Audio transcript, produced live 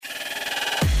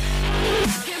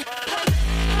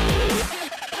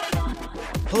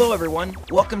Hello, everyone.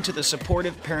 Welcome to the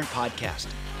Supportive Parent Podcast.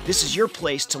 This is your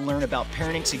place to learn about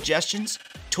parenting suggestions,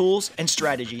 tools, and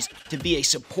strategies to be a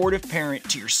supportive parent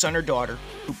to your son or daughter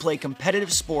who play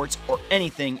competitive sports or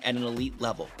anything at an elite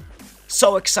level.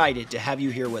 So excited to have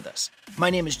you here with us. My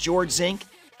name is George Zink.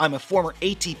 I'm a former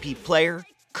ATP player,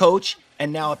 coach,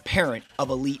 and now a parent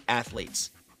of elite athletes.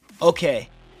 Okay,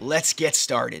 let's get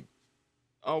started.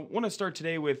 I want to start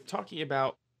today with talking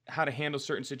about how to handle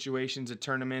certain situations at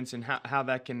tournaments and how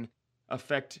that can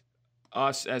affect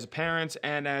us as parents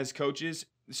and as coaches.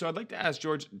 So I'd like to ask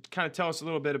George, kind of tell us a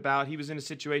little bit about, he was in a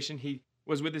situation, he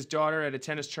was with his daughter at a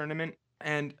tennis tournament.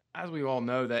 And as we all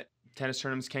know that tennis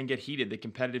tournaments can get heated, the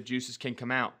competitive juices can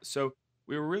come out. So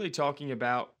we were really talking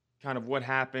about kind of what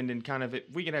happened and kind of if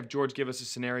we could have George give us a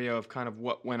scenario of kind of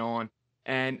what went on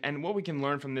and what we can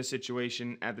learn from this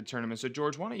situation at the tournament. So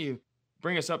George, why don't you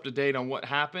bring us up to date on what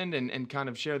happened and kind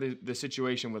of share the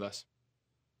situation with us.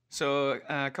 So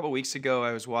a couple weeks ago,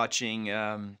 I was watching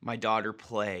my daughter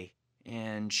play,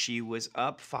 and she was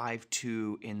up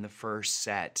 5-2 in the first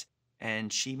set,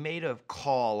 and she made a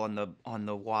call on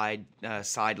the wide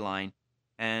sideline,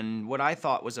 and what I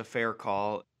thought was a fair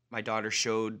call. My daughter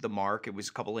showed the mark; it was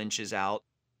a couple inches out,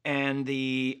 and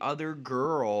the other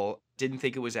girl didn't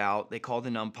think it was out. They called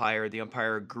an umpire. The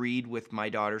umpire agreed with my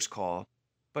daughter's call.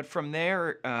 But from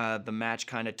there, the match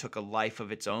kind of took a life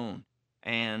of its own.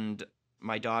 And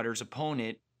my daughter's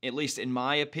opponent, at least in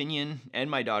my opinion and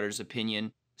my daughter's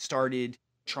opinion, started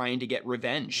trying to get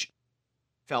revenge.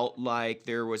 Felt like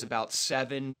there was about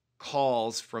 7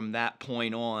 calls from that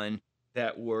point on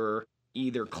that were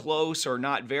either close or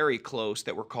not very close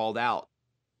that were called out.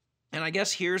 And I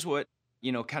guess here's what,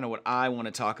 kind of what I want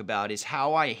to talk about is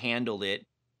how I handled it.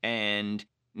 And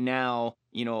now,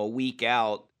 a week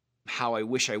out, how I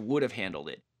wish I would have handled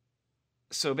it.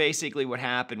 So basically what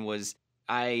happened was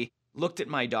I looked at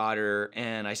my daughter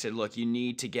and I said, look, you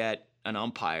need to get an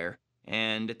umpire.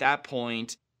 And at that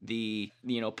point, the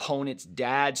opponent's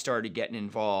dad started getting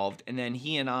involved, and then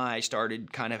he and I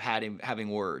started kind of having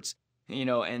words,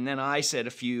 and then I said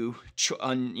a few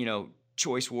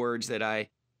choice words that I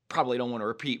probably don't want to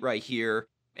repeat right here,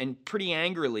 and pretty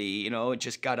angrily, it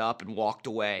just got up and walked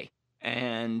away.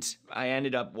 And I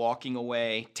ended up walking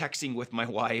away, texting with my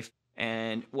wife.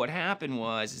 And what happened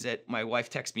is that my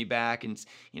wife texted me back, and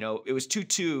it was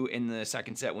 2-2 in the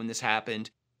second set when this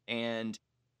happened. And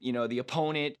the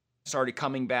opponent started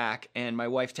coming back, and my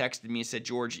wife texted me and said,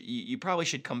 George, you probably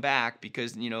should come back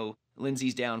because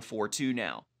Lindsay's down 4-2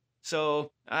 now.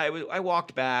 So I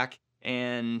walked back,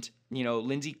 and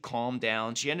Lindsay calmed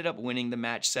down. She ended up winning the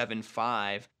match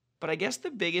 7-5. But I guess the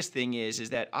biggest thing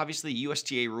is that obviously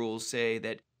USTA rules say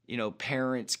that,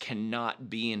 parents cannot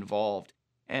be involved.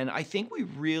 And I think we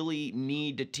really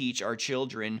need to teach our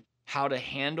children how to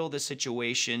handle the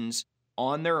situations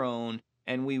on their own.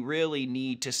 And we really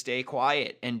need to stay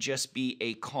quiet and just be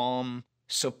a calm,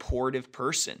 supportive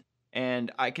person.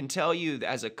 And I can tell you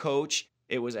as a coach,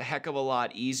 it was a heck of a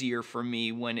lot easier for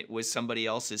me when it was somebody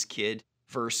else's kid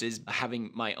versus having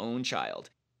my own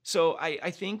child. So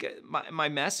I think my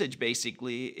message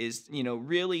basically is,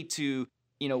 really to,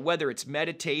 whether it's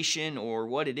meditation or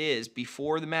what it is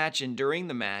before the match and during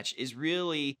the match is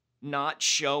really not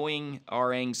showing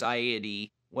our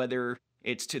anxiety, whether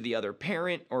it's to the other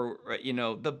parent or,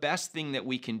 the best thing that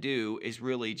we can do is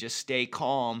really just stay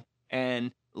calm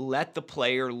and let the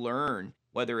player learn,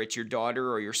 whether it's your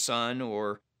daughter or your son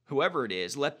or whoever it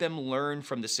is, let them learn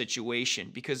from the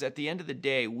situation, because at the end of the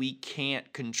day, we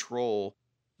can't control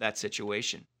that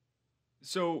situation.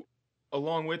 So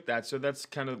along with that, so that's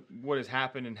kind of what has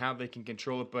happened and how they can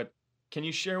control it. But can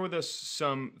you share with us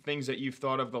some things that you've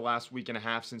thought of the last week and a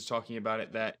half since talking about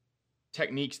it, that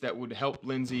techniques that would help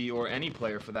Lindsay or any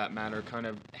player for that matter kind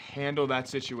of handle that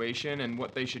situation and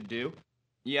what they should do?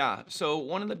 Yeah. So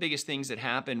one of the biggest things that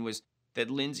happened was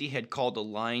that Lindsay had called a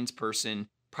lines person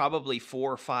probably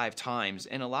 4 or 5 times.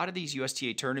 And a lot of these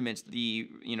USTA tournaments, the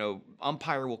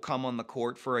umpire will come on the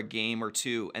court for a game or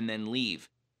two and then leave.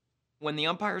 When the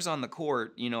umpire's on the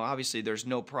court, obviously there's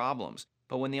no problems.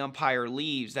 But when the umpire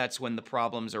leaves, that's when the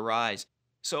problems arise.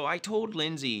 So I told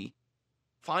Lindsay,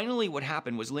 finally what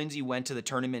happened was Lindsay went to the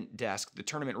tournament desk, the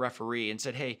tournament referee, and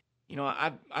said, hey,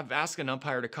 I've asked an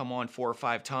umpire to come on 4 or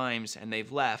 5 times and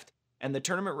they've left. And the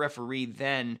tournament referee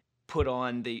then put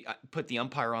the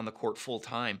umpire on the court full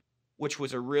time, which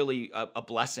was a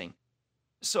blessing.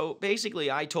 So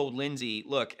basically I told Lindsay,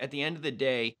 look, at the end of the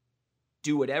day,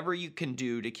 do whatever you can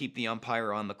do to keep the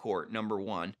umpire on the court, number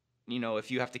one.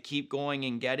 If you have to keep going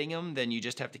and getting him, then you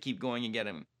just have to keep going and get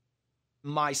him.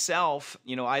 Myself,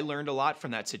 I learned a lot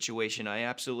from that situation. I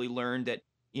absolutely learned that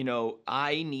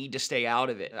I need to stay out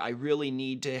of it. I really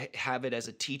need to have it as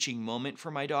a teaching moment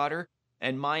for my daughter.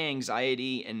 And my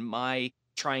anxiety and my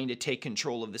trying to take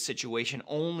control of the situation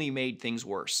only made things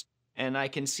worse. And I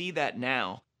can see that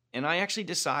now. And I actually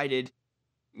decided,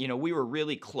 we were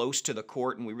really close to the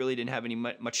court and we really didn't have any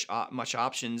much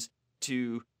options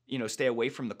to, stay away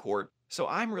from the court. So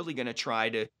I'm really going to try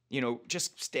to,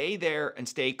 just stay there and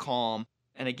stay calm.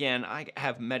 And again, I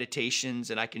have meditations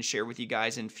and I can share with you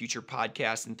guys in future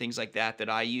podcasts and things like that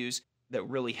I use that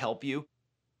really help you.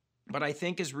 But I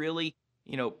think is really,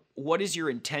 what is your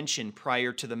intention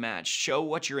prior to the match? Show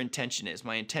what your intention is.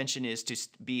 My intention is to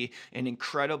be an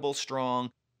incredible,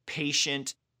 strong,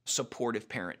 patient, supportive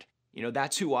parent.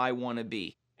 That's who I want to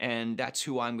be. And that's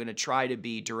who I'm going to try to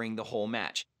be during the whole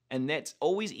match. And that's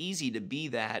always easy to be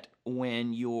that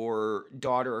when your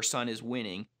daughter or son is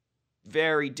winning.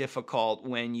 Very difficult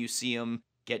when you see them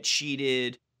get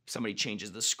cheated, somebody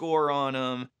changes the score on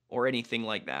them, or anything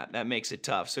like that. That makes it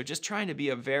tough. So just trying to be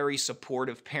a very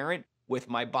supportive parent with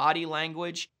my body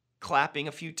language, clapping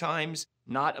a few times,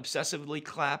 not obsessively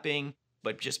clapping,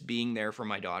 but just being there for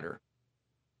my daughter.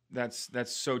 That's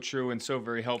so true and so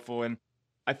very helpful. And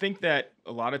I think that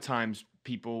a lot of times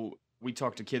we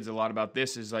talk to kids a lot about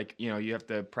this is like, you have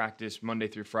to practice Monday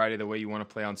through Friday the way you want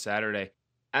to play on Saturday.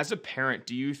 As a parent,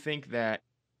 do you think that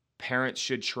parents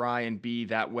should try and be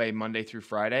that way Monday through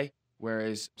Friday,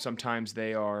 whereas sometimes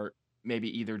they are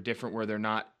maybe either different where they're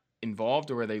not involved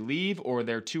or where they leave, or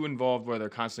they're too involved where they're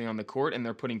constantly on the court and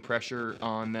they're putting pressure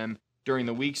on them during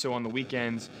the week, so on the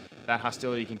weekends that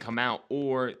hostility can come out,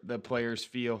 or the players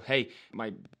feel, hey,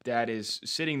 my dad is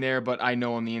sitting there, but I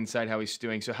know on the inside how he's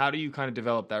doing. So how do you kind of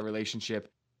develop that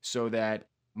relationship so that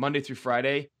Monday through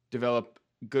Friday develop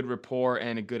good rapport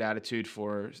and a good attitude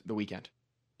for the weekend?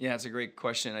 Yeah, it's a great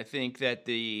question. I think that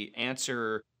the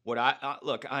answer,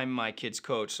 look, I'm my kid's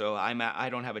coach, so I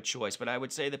don't have a choice. But I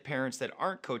would say the parents that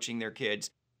aren't coaching their kids,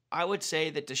 I would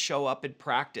say that to show up and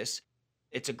practice,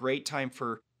 it's a great time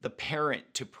for the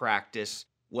parent to practice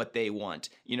what they want.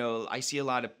 I see a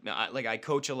lot of, I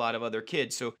coach a lot of other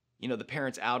kids. So, the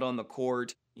parents out on the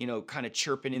court, kind of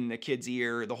chirping in the kid's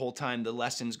ear the whole time the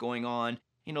lesson's going on.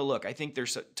 Look, I think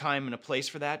there's a time and a place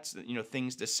for that,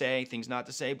 things to say, things not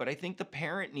to say. But I think the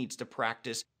parent needs to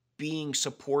practice being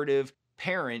supportive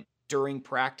parent during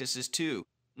practices too,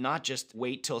 not just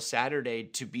wait till Saturday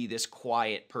to be this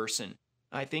quiet person.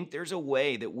 I think there's a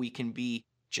way that we can be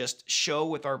just show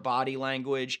with our body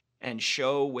language and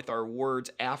show with our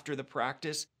words after the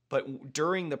practice. But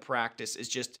during the practice is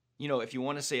just, if you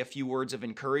want to say a few words of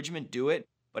encouragement, do it.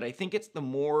 But I think it's the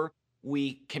more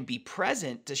we can be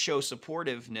present to show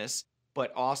supportiveness,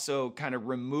 but also kind of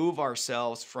remove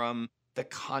ourselves from the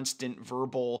constant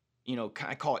verbal,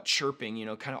 I call it chirping,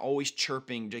 kind of always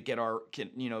chirping to get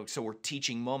so we're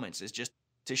teaching moments is just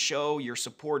to show your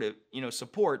supportive,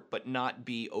 support, but not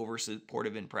be over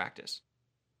supportive in practice.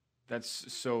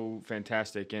 That's so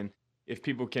fantastic. And if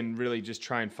people can really just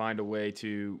try and find a way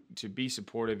to be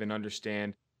supportive and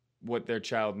understand what their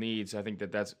child needs, I think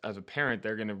that's, as a parent,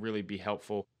 they're going to really be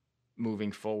helpful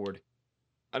moving forward.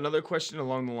 Another question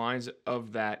along the lines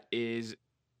of that is,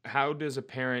 how does a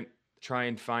parent try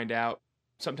and find out?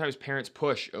 Sometimes parents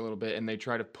push a little bit and they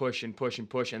try to push and push and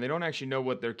push, and they don't actually know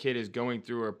what their kid is going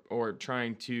through or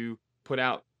trying to put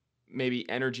out, maybe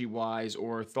energy wise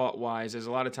or thought wise. As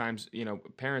a lot of times,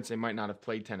 parents, they might not have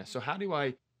played tennis. So how do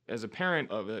I, as a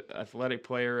parent of an athletic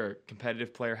player or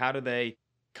competitive player, how do they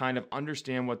kind of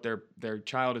understand what their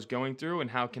child is going through, and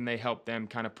how can they help them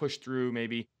kind of push through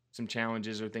maybe some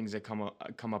challenges or things that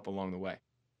come up along the way?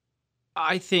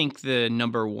 I think the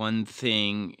number one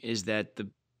thing is that the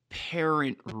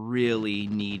parent really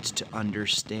needs to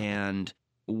understand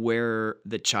where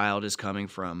the child is coming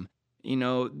from.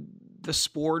 The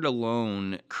sport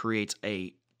alone creates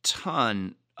a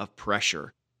ton of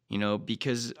pressure,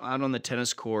 because out on the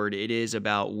tennis court, it is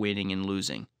about winning and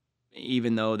losing.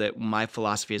 Even though that my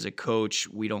philosophy as a coach,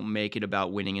 we don't make it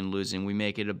about winning and losing. We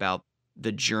make it about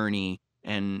the journey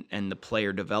and the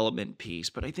player development piece.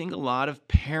 But I think a lot of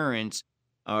parents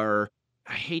are,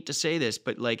 I hate to say this,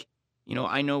 but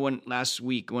I know when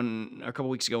a couple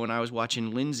weeks ago when I was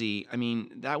watching Lindsay,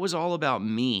 that was all about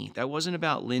me. That wasn't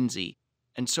about Lindsay.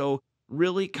 And so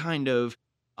really kind of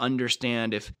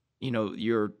understand if,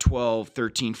 your 12,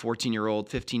 13, 14-year-old,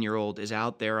 15-year-old is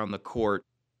out there on the court.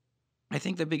 I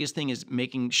think the biggest thing is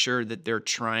making sure that they're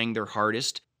trying their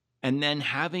hardest and then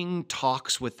having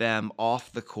talks with them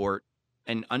off the court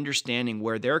and understanding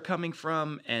where they're coming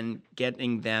from and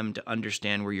getting them to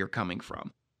understand where you're coming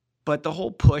from. But the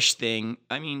whole push thing,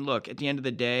 look, at the end of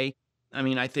the day,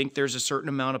 I think there's a certain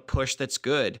amount of push that's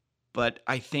good. but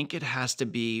I think it has to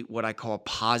be what I call a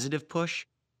positive push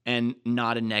and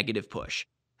not a negative push.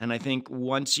 And I think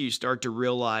once you start to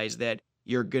realize that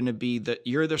you're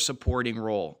the supporting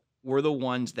role, we're the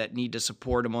ones that need to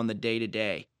support them on the day to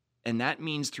day. And that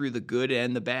means through the good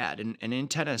and the bad. And in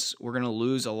tennis, we're going to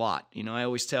lose a lot. I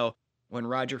always tell when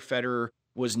Roger Federer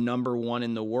was number one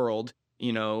in the world,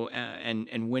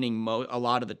 and winning a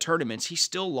lot of the tournaments, he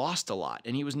still lost a lot,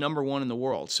 and he was number one in the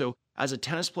world. So as a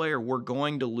tennis player, we're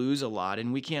going to lose a lot,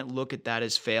 and we can't look at that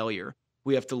as failure.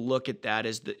 We have to look at that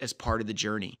as part of the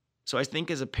journey. So I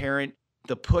think as a parent,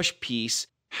 the push piece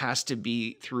has to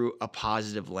be through a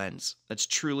positive lens. That's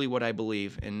truly what I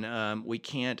believe, and we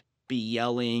can't be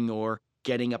yelling or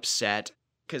getting upset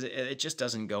because it just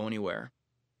doesn't go anywhere.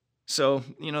 So,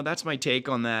 that's my take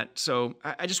on that. So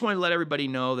I just wanted to let everybody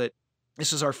know that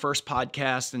this is our first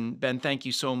podcast, and Ben, thank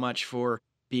you so much for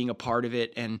being a part of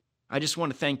it. And I just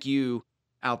want to thank you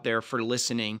out there for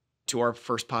listening to our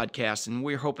first podcast. And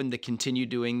we're hoping to continue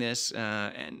doing this.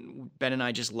 And Ben and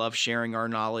I just love sharing our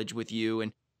knowledge with you.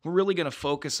 And we're really going to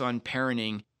focus on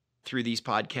parenting through these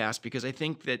podcasts because I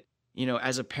think that,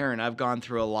 as a parent, I've gone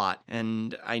through a lot,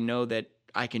 and I know that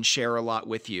I can share a lot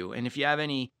with you. And if you have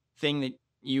anything that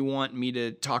you want me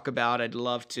to talk about, I'd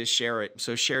love to share it.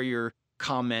 So share your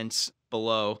comments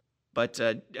below. But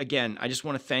again, I just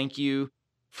want to thank you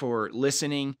for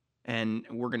listening, and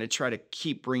we're going to try to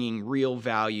keep bringing real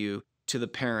value to the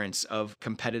parents of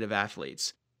competitive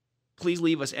athletes. Please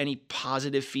leave us any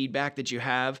positive feedback that you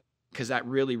have, because that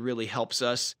really, really helps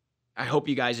us. I hope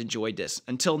you guys enjoyed this.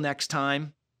 Until next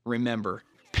time, remember,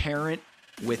 parent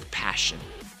with passion.